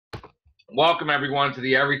Welcome everyone to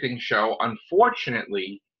the Everything Show.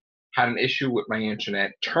 Unfortunately, had an issue with my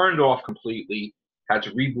internet, turned off completely, had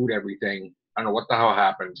to reboot everything. I don't know what the hell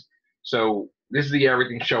happened. So this is the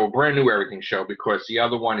Everything Show, a brand new Everything Show because the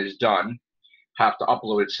other one is done. Have to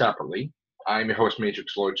upload it separately. I'm your host,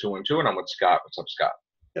 Matrixlord212, and I'm with Scott. What's up, Scott?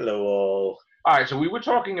 Hello all. All right, so we were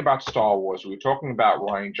talking about Star Wars. We were talking about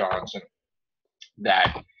Rian Johnson,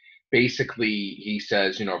 that basically he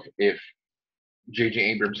says, if J.J.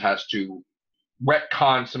 Abrams has to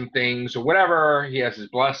retcon some things or whatever, he has his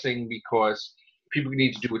blessing because people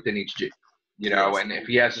need to do what they need to do, Yes. and if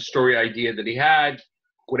he has a story idea that he had,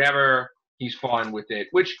 whatever, he's fine with it,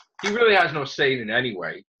 which he really has no say in it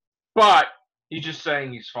anyway, but he's just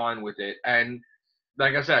saying he's fine with it. And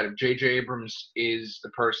like I said, if J.J. Abrams is the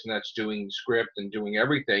person that's doing the script and doing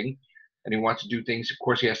everything, and he wants to do things, of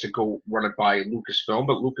course he has to go run it by Lucasfilm,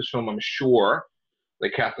 but Lucasfilm, I'm sure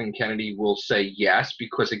that Kathleen Kennedy will say yes,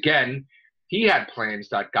 because again, he had plans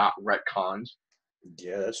that got retconned.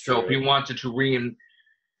 Yeah, that's true. So if he wanted to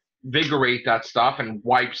reinvigorate that stuff and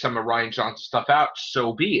wipe some of Rian Johnson's stuff out,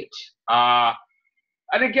 so be it.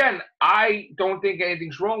 And again, I don't think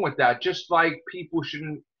anything's wrong with that. Just like people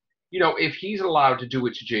shouldn't, if he's allowed to do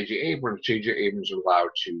it to J.J. Abrams, J.J. Abrams is allowed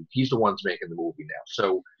to. He's the one's making the movie now.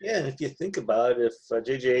 So yeah, and if you think about it, if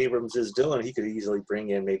J.J. Abrams is doing it, he could easily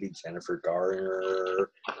bring in maybe Jennifer Garner,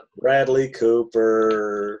 Bradley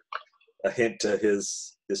Cooper, a hint to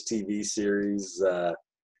his TV series,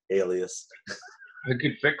 Alias. they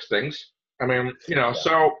could fix things. I mean,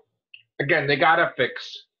 so again, they got to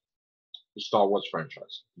fix the Star Wars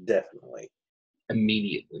franchise. Definitely.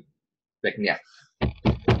 Immediately. Like, yeah.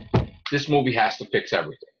 This movie has to fix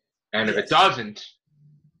everything. And if it doesn't,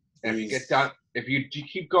 and if you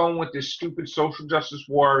keep going with this stupid social justice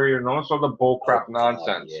warrior and all this other bullcrap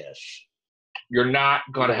nonsense, yes, you're not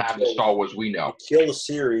going to have the Star Wars we know. You kill the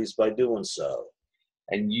series by doing so.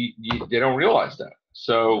 And they don't realize that.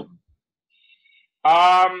 So,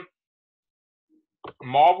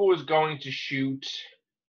 Marvel is going to shoot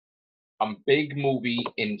a big movie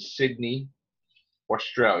in Sydney,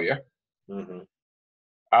 Australia. Mm-hmm.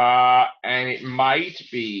 And it might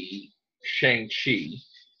be Shang-Chi.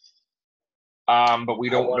 But we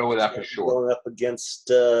don't know that for sure. Going up against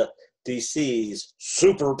DC's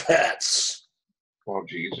Super Pets. Oh,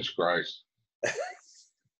 Jesus Christ.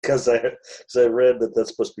 Because I read that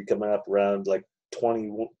that's supposed to be coming up around like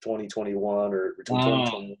 2021 or between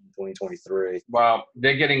 2021 and 2023. Well,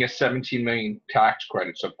 they're getting a $17 million tax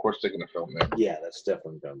credit, so of course they're going to film it. Yeah, that's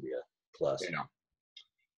definitely going to be a plus.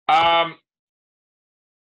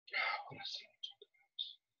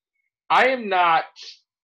 I am not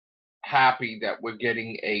happy that we're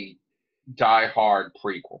getting a Die Hard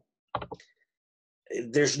prequel.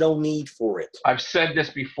 There's no need for it. I've said this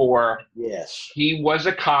before. Yes. He was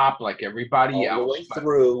a cop like everybody else. All the way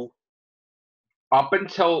through. Up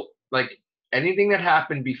until, anything that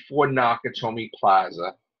happened before Nakatomi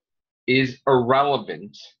Plaza is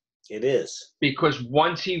irrelevant. It is. Because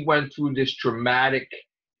once he went through this dramatic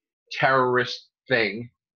terrorist thing.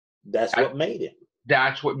 That's what made him.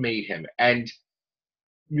 That's what made him. And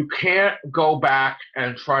you can't go back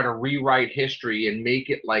and try to rewrite history and make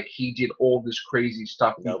it like he did all this crazy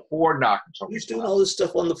stuff before Nakatomi. He's doing all this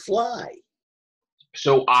stuff on the fly.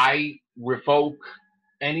 So I revoke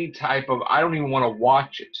any type of, I don't even want to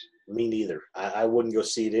watch it. Me neither. I wouldn't go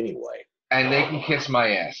see it anyway. And they can kiss my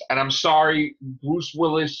ass. And I'm sorry, Bruce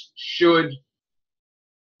Willis should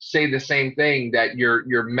say the same thing, that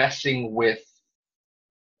you're messing with.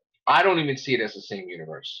 I don't even see it as the same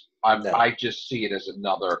universe. I just see it as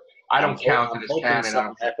another. I don't count it as canon.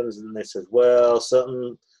 Something happens and they said, well,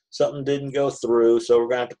 something didn't go through, so we're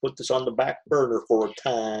going to have to put this on the back burner for a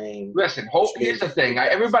time. Listen, here's the thing.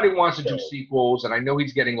 Everybody wants to do sequels, and I know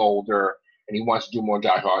he's getting older, and he wants to do more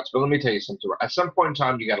Die Hards. But let me tell you something. At some point in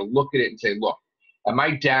time, you got to look at it and say, look, am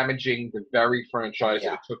I damaging the very franchise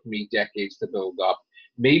that it took me decades to build up?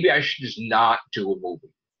 Maybe I should just not do a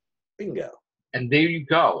movie. Bingo. And there you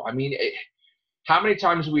go. I mean, how many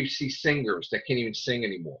times do we see singers that can't even sing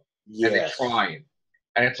anymore? Yes. And they're trying.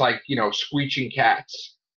 And it's like, screeching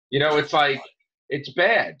cats. It's like, it's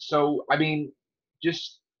bad. So, I mean,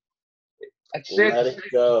 just, that's it. Let it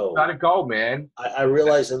go. Let it go, man. I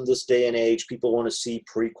realize in this day and age, people want to see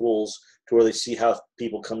prequels to where they see how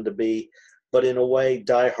people come to be. But in a way,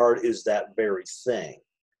 Die Hard is that very thing.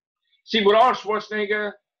 See, with Arnold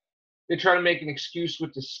Schwarzenegger, they try to make an excuse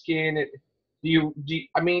with the skin.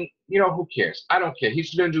 I mean, who cares? I don't care.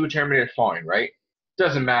 He's going to do a Terminator, fine, right?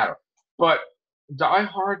 Doesn't matter. But Die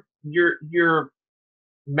Hard, you're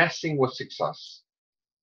messing with success.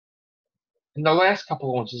 In the last couple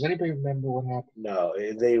of ones, does anybody remember what happened? No,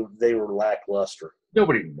 they were lackluster.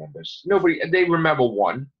 Nobody remembers. Nobody. They remember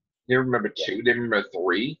one. They remember Yeah. two. They remember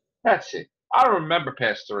three. That's it. I don't remember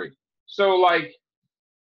past three. So like,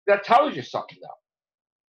 that tells you something though.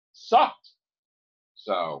 Sucked.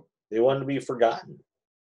 So They wanted to be forgotten.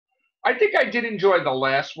 I think I did enjoy the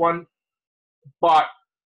last one, but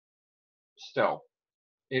still,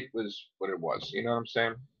 it was what it was. You know what I'm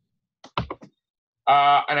saying?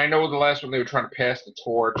 And I know the last one they were trying to pass the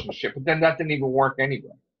torch and shit, but then that didn't even work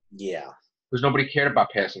anyway. Yeah. Because nobody cared about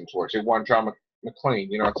passing the torch. They wanted John McClane.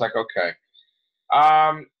 You know, it's like, okay.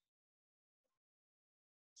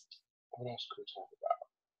 What else could we talk about?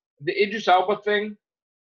 The Idris Elba thing,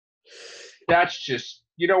 that's just,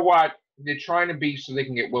 you know what? They're trying to be so they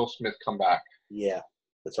can get Will Smith come back. Yeah.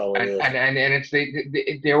 That's all it is. And it's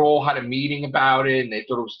they all had a meeting about it, and they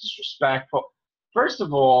thought it was disrespectful. First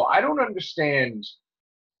of all, I don't understand.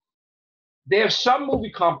 They have some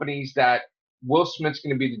movie companies that Will Smith's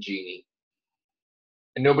going to be the genie,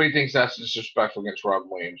 and nobody thinks that's disrespectful against Robin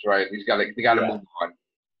Williams, right? They got to move on.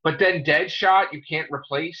 But then Deadshot, you can't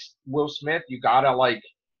replace Will Smith. You gotta like,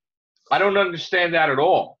 I don't understand that at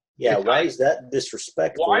all. Yeah, it's why like, is that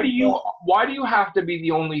disrespectful? Why do you have to be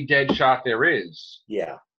the only Deadshot there is?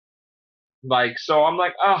 Yeah. Like, so I'm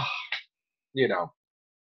like, you know.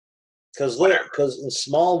 Because in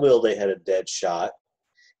Smallville they had a Deadshot.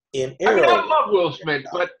 In Arrow, I mean, I love Will Smith,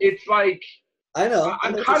 but it's like, I know.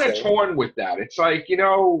 I'm kind of torn with that. It's like, you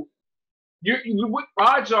know,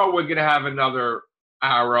 odds are we're gonna have another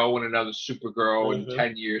Arrow and another Supergirl in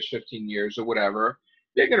 10 years, 15 years, or whatever.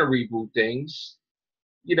 They're gonna reboot things,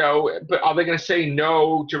 you know. But are they gonna say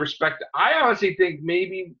no to respect? I honestly think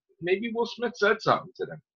maybe Will Smith said something to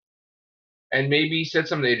them, and maybe he said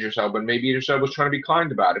something to Idris Elba, and maybe Idris Elba was trying to be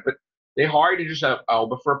kind about it. But they hired Idris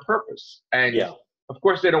Elba for a purpose, and of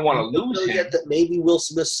course they don't want to lose him. That maybe Will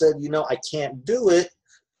Smith said, you know, I can't do it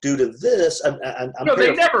due to this. No,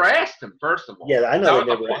 they never asked him. First of all, yeah, I know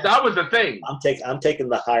that was the thing. I'm taking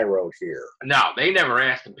the high road here. No, they never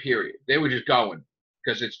asked him. Period. They were just going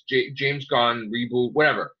because it's James Gunn reboot,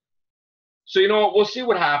 whatever. So you know what? We'll see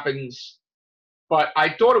what happens. But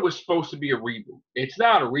I thought it was supposed to be a reboot. It's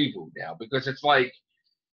not a reboot now because it's like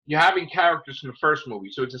you're having characters from the first movie,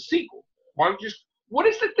 so it's a sequel. Why don't you just? What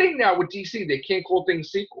is the thing now with DC? They can't call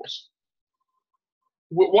things sequels.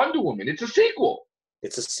 With Wonder Woman, it's a sequel.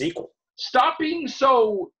 It's a sequel. Stop being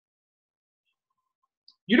so.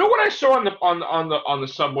 You know what I saw on the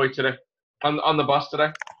subway today, on the bus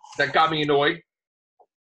today, that got me annoyed.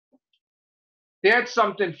 They had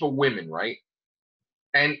something for women, right?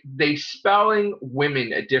 And they spelling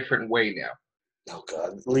women a different way now. Oh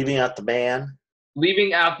God! Leaving out the man.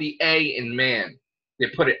 Leaving out the A in man. They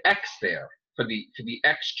put an X there for the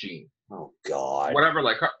X gene. Oh God! Whatever,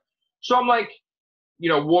 like her. So I'm like, you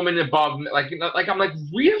know, woman above, like I'm like,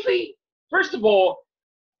 really? First of all,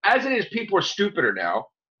 as it is, people are stupider now.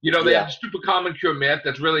 You know, they have stupid common cure math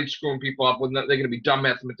that's really screwing people up. They're going to be dumb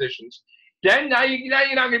mathematicians. Then now you're not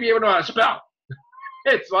going to be able to know how to spell.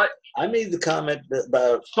 It's like I made the comment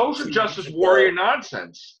about social justice warrior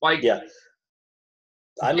nonsense. Like, yeah,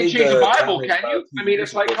 I mean, change the Bible, can you? I mean,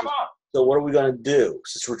 it's like, come on. So what are we going to do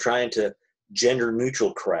since we're trying to gender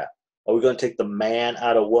neutral crap? Are we going to take the man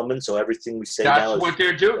out of woman so everything we say now is... That's what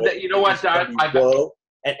they're doing. You know what?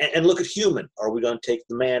 And look at human. Are we going to take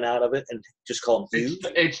the man out of it and just call him huge?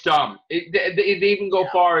 It's dumb. They even go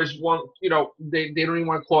far as one, you know, they don't even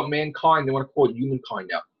want to call it mankind. They want to call it humankind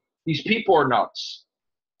now. These people are nuts.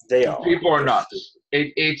 They are. People are nuts.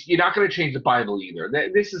 You're not going to change the Bible either.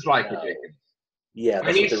 This is like ridiculous. Yeah,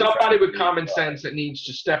 I need somebody with common sense that needs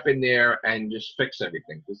to step in there and just fix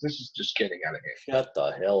everything because this is just getting out of hand. Shut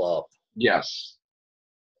the hell up. Yes,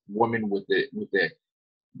 woman with the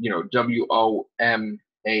you know, WOMA.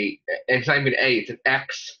 It's not even A. It's an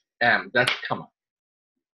XM. That's come on.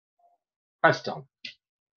 That's dumb.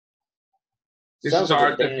 This is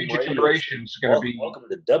the future generation is going to be. Welcome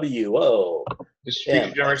to WO. This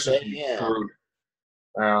future generation is going to be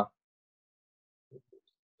screwed.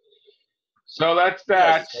 So that's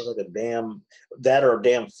that. Sounds like a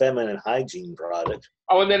damn feminine hygiene product.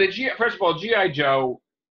 Oh, and then first of all, G.I. Joe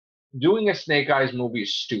doing a Snake Eyes movie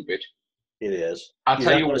is stupid. It is. I'll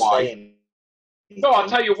tell you why. No, I'll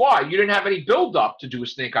tell you why. You didn't have any build-up to do a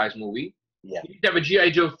Snake Eyes movie. Yeah. You have a G.I.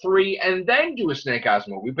 Joe 3 and then do a Snake Eyes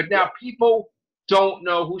movie. But now people don't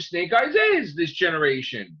know who Snake Eyes is this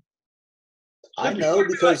generation. So I know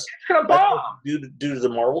because it's going to bomb. Due to the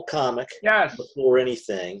Marvel comic. Yes. Before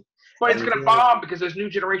anything. But it's going to bomb because this new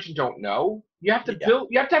generation don't know. You have to build.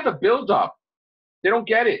 You have to have a build-up. They don't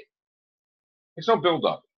get it. There's no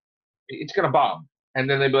build-up. It's going to bomb. And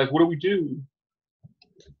then they'd be like, what do we do?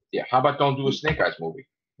 Yeah, how about don't do a Snake Eyes movie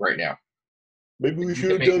right now? Maybe we You should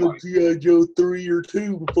can have make done money. a G.I. Joe 3 or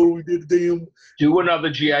 2 before we did the damn. Do another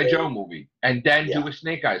G.I. Joe movie and then Yeah. do a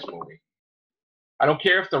Snake Eyes movie. I don't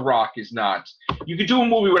care if The Rock is not. You could do a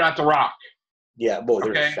movie without The Rock. Yeah, boy,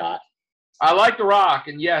 there's a Okay? shot. I like The Rock,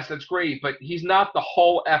 and yes, that's great, but he's not the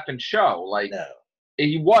whole effing show. Like, No.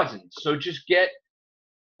 he wasn't. So just get,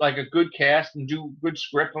 like, a good cast and do a good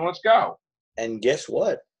script, and let's go. And guess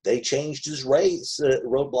what? They changed his race,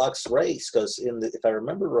 Roadblock's race, because if I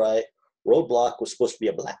remember right, Roadblock was supposed to be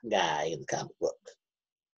a black guy in the comic book.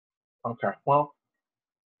 Okay, well,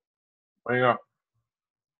 there you go.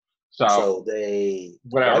 So they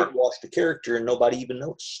whatever. whitewashed the character and nobody even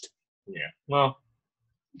noticed. Yeah, well,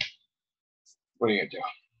 what are you going to do?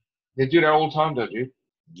 They do that all the time, though, dude.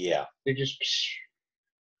 Yeah. They just...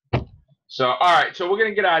 So, all right, so we're going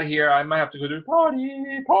to get out of here. I might have to go to a party,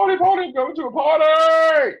 go to a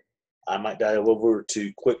party! I might dive over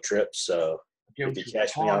to Quick Trip, so if you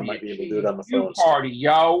catch me, I might be able to do it on my phone. Party,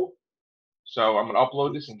 yo! So I'm going to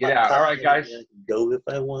upload this and get out. All right, guys. Go if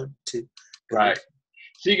I want to. Right.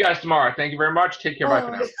 See you guys tomorrow. Thank you very much. Take care. Bye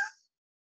for now.